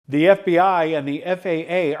The FBI and the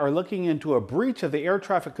FAA are looking into a breach of the air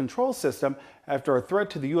traffic control system after a threat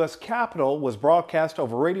to the U.S. Capitol was broadcast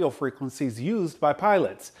over radio frequencies used by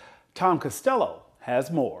pilots. Tom Costello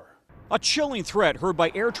has more. A chilling threat heard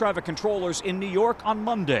by air traffic controllers in New York on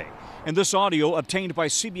Monday. And this audio obtained by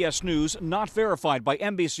CBS News, not verified by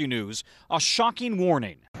NBC News, a shocking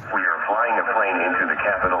warning. We are flying a plane into the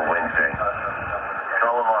Capitol Wednesday.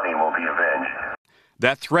 Soleimani will be avenged.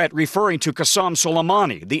 That threat referring to Qasem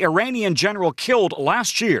Soleimani, the Iranian general killed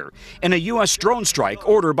last year in a U.S. drone strike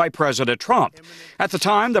ordered by President Trump. At the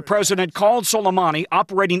time, the president called Soleimani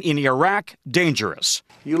operating in Iraq dangerous.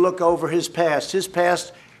 You look over his past,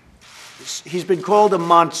 he's been called a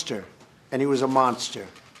monster, and he was a monster.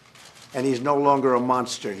 And he's no longer a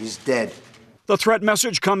monster, he's dead. The threat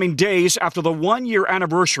message coming days after the one-year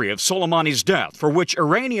anniversary of Soleimani's death, for which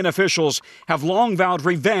Iranian officials have long vowed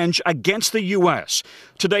revenge against the U.S.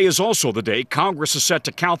 Today is also the day Congress is set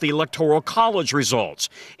to count the Electoral College results.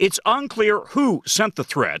 It's unclear who sent the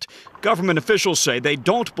threat. Government officials say they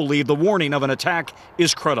don't believe the warning of an attack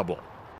is credible.